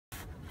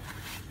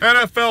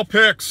NFL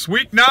picks,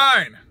 week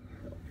 9.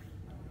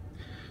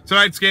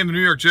 Tonight's game, the New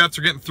York Jets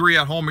are getting 3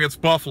 at home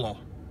against Buffalo.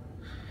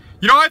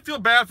 You know, I feel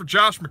bad for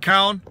Josh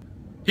McCown.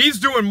 He's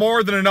doing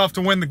more than enough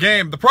to win the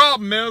game. The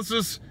problem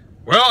is,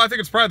 well, I think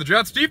it's probably the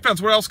Jets' defense.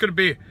 What else could it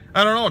be?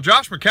 I don't know.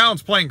 Josh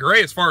McCown's playing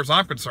great as far as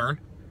I'm concerned.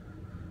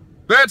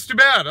 That's too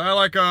bad. I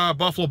like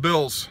Buffalo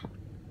Bills.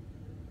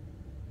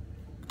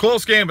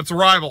 Close game. It's a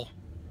rival.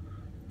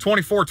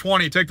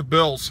 24-20. Take the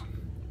Bills.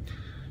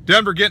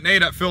 Denver getting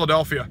 8 at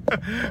Philadelphia.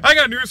 I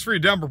got news for you,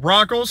 Denver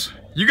Broncos.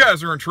 You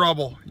guys are in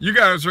trouble.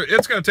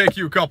 It's going to take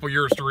you a couple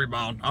years to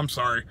rebound. I'm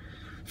sorry.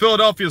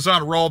 Philadelphia's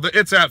on a roll.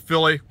 It's at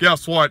Philly.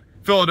 Guess what?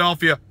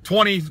 Philadelphia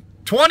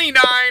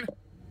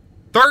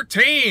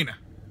 29-13.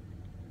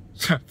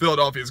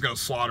 Philadelphia's going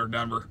to slaughter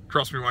Denver.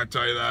 Trust me when I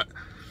tell you that.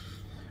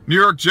 New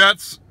York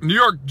Giants,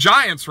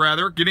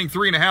 getting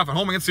 3.5 at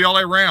home against the LA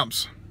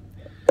Rams.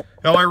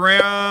 LA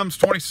Rams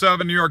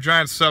 27, New York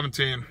Giants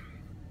 17.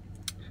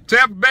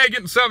 Tampa Bay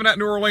getting 7 at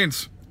New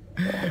Orleans.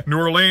 New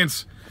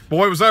Orleans.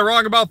 Boy, was I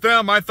wrong about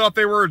them. I thought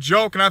they were a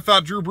joke, and I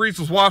thought Drew Brees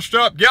was washed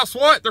up. Guess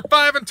what? They're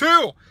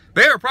 5-2.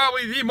 They are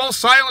probably the most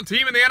silent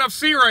team in the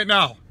NFC right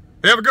now.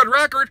 They have a good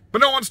record,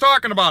 but no one's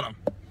talking about them.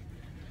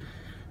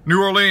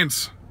 New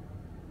Orleans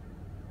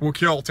will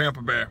kill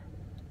Tampa Bay.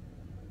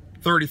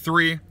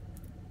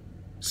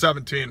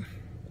 33-17.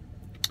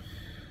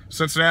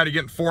 Cincinnati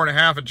getting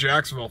 4.5 at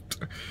Jacksonville.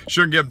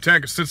 Shouldn't give them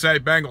 10 because Cincinnati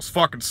Bengals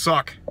fucking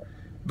suck.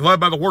 Led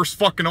by the worst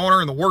fucking owner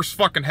and the worst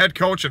fucking head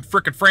coach in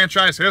frickin'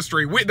 franchise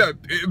history.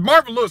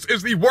 Marvin Lewis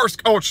is the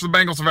worst coach the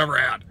Bengals have ever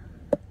had.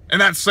 And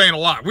that's saying a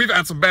lot. We've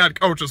had some bad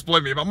coaches,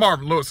 believe me, but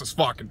Marvin Lewis is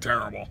fucking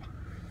terrible.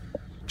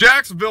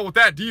 Jacksonville, with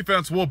that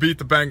defense, will beat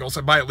the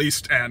Bengals by at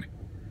least 10.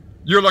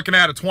 You're looking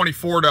at a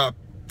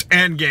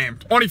 24-10 game.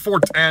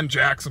 24-10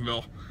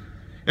 Jacksonville.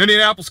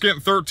 Indianapolis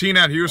getting 13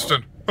 at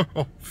Houston.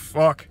 Oh,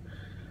 fuck.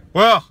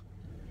 Well,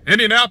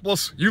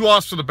 Indianapolis, you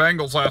lost to the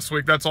Bengals last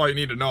week. That's all you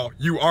need to know.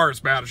 You are as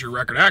bad as your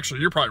record.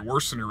 Actually, you're probably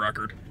worse than your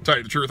record. To tell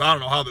you the truth, I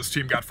don't know how this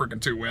team got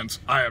freaking 2 wins.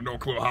 I have no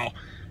clue how.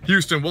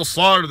 Houston will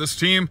slaughter this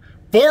team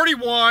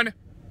 41-20.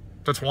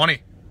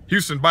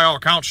 Houston, by all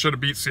accounts, should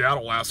have beat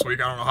Seattle last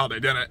week. I don't know how they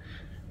didn't.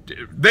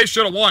 They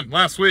should have won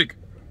last week.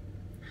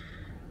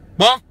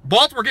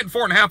 Baltimore getting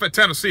 4.5 at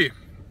Tennessee.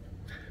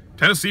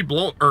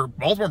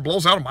 Baltimore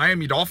blows out a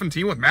Miami Dolphin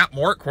team with Matt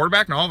Moore at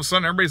quarterback, and all of a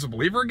sudden everybody's a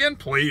believer again?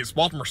 Please,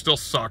 Baltimore still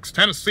sucks.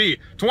 Tennessee,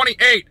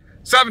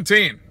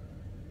 28-17.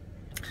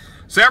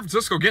 San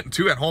Francisco getting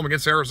 2 at home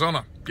against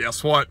Arizona.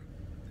 Guess what?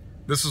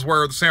 This is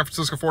where the San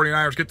Francisco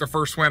 49ers get their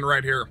first win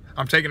right here.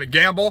 I'm taking a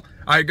gamble.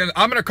 I'm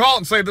going to call it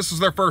and say this is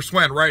their first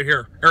win right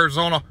here.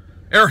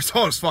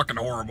 Arizona's fucking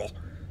horrible.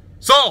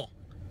 So,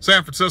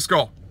 San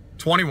Francisco,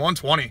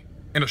 21-20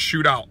 in a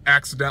shootout,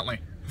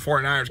 accidentally.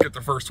 49ers get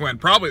their first win.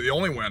 Probably the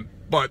only win,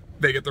 but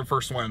they get their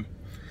first win.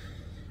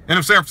 And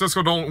if San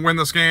Francisco don't win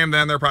this game,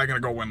 then they're probably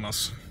going to go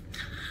winless.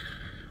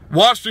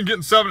 Washington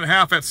getting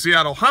 7.5 at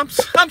Seattle.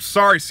 I'm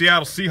sorry,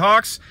 Seattle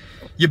Seahawks.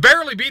 You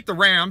barely beat the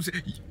Rams.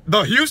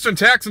 The Houston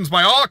Texans,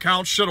 by all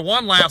accounts, should have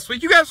won last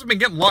week. You guys have been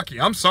getting lucky.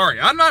 I'm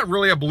sorry. I'm not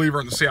really a believer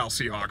in the Seattle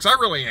Seahawks. I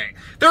really ain't.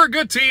 They're a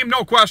good team,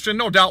 no question,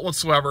 no doubt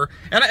whatsoever.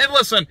 And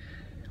listen,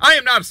 I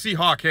am not a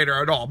Seahawk hater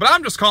at all, but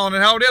I'm just calling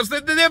it how it is.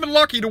 They've been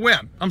lucky to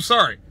win. I'm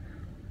sorry.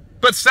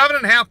 But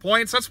 7.5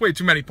 points, that's way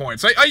too many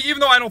points. Even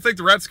though I don't think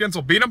the Redskins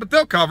will beat them, but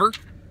they'll cover.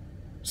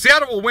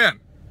 Seattle will win.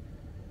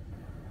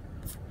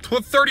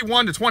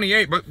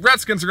 31-28, but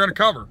Redskins are going to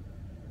cover.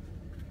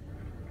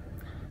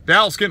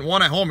 Dallas getting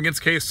 1 at home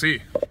against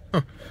KC.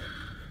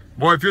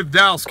 Boy, if you're the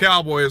Dallas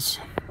Cowboys,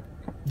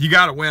 you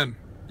got to win.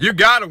 You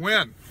got to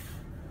win.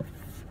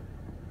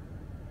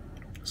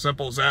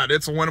 Simple as that.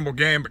 It's a winnable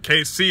game, but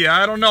KC,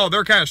 I don't know.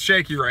 They're kind of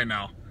shaky right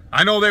now.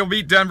 I know they'll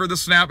beat Denver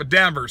this snap, but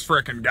Denver's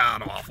freaking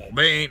god-awful.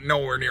 They ain't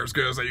nowhere near as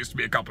good as they used to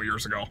be a couple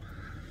years ago.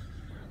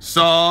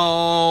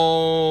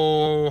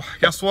 So,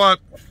 guess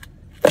what?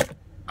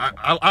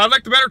 I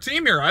like the better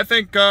team here. I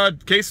think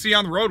KC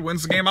on the road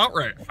wins the game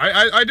outright.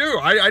 I do.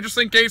 I just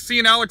think KC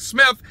and Alex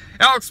Smith.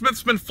 Alex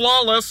Smith's been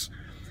flawless.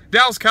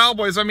 Dallas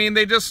Cowboys, I mean,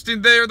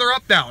 they're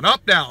up, down,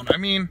 up, down. I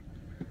mean,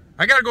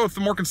 I got to go with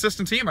the more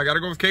consistent team. I got to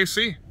go with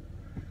KC.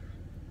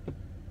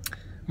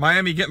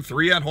 Miami getting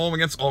 3 at home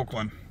against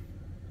Oakland.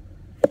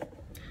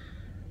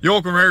 The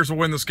Oakland Raiders will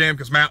win this game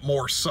because Matt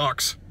Moore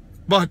sucks.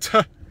 But,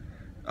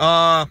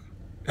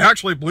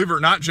 actually, believe it or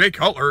not, Jay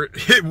Cutler,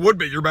 it would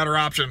be your better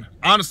option.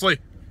 Honestly,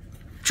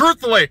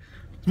 truthfully,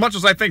 as much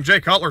as I think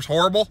Jay Cutler's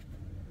horrible,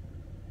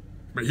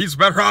 but he's a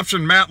better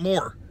option than Matt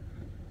Moore.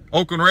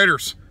 Oakland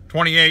Raiders,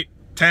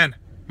 28-10.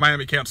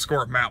 Miami can't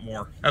score with Matt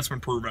Moore. That's been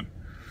proven.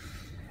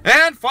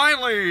 And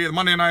finally, the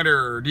Monday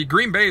Nighter. The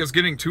Green Bay is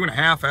getting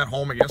 2.5 at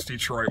home against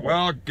Detroit.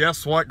 Well,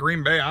 guess what,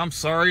 Green Bay? I'm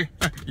sorry.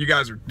 You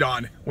guys are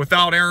done.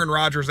 Without Aaron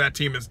Rodgers, that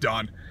team is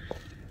done.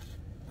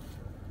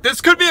 This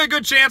could be a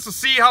good chance to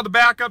see how the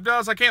backup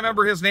does. I can't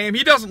remember his name.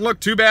 He doesn't look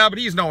too bad, but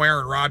he's no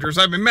Aaron Rodgers.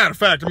 I mean, matter of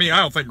fact, to me, I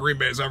don't think Green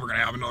Bay is ever going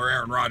to have another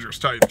Aaron Rodgers,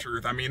 to tell you the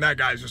truth. I mean, that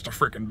guy's just a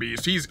freaking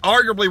beast. He's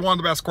arguably one of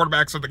the best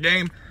quarterbacks of the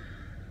game.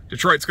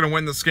 Detroit's going to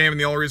win this game, and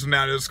the only reason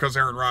that is because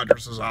Aaron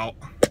Rodgers is out.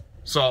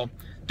 So,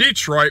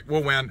 Detroit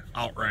will win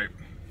outright.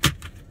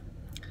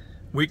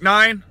 Week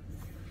 9,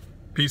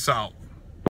 peace out.